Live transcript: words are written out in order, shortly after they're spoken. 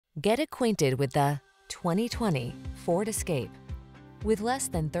Get acquainted with the 2020 Ford Escape. With less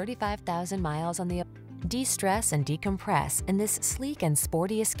than 35,000 miles on the de-stress and decompress in this sleek and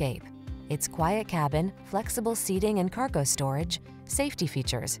sporty Escape. Its quiet cabin, flexible seating and cargo storage, safety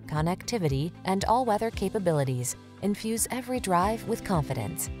features, connectivity, and all-weather capabilities infuse every drive with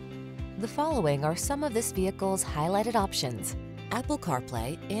confidence. The following are some of this vehicle's highlighted options: Apple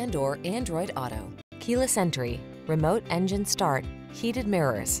CarPlay and/or Android Auto, keyless entry, remote engine start, heated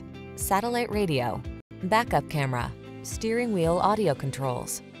mirrors, satellite radio, backup camera, steering wheel audio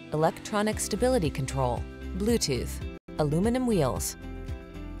controls, electronic stability control, Bluetooth, aluminum wheels.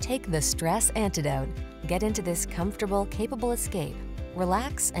 Take the stress antidote. Get into this comfortable, capable Escape.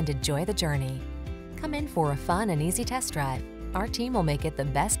 Relax and enjoy the journey. Come in for a fun and easy test drive. Our team will make it the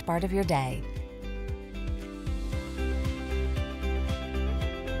best part of your day.